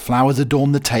bowls, flowers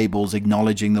adorned the tables,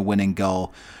 acknowledging the winning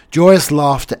goal. Joyous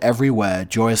laughter everywhere,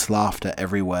 joyous laughter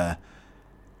everywhere.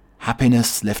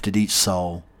 Happiness lifted each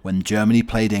soul when Germany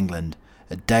played England,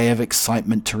 a day of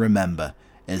excitement to remember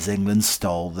as England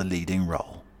stole the leading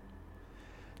role.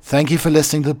 Thank you for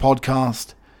listening to the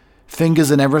podcast. Fingers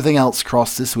and everything else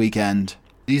crossed this weekend.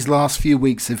 These last few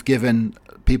weeks have given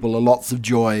people lots of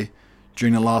joy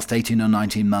during the last 18 or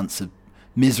 19 months of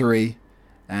misery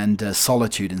and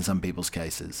solitude in some people's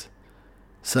cases.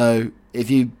 So if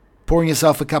you're pouring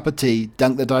yourself a cup of tea,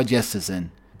 dunk the digestives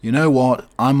in. You know what?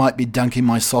 I might be dunking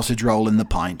my sausage roll in the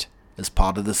pint as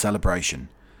part of the celebration.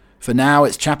 For now,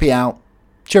 it's Chappy out.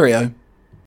 Cheerio.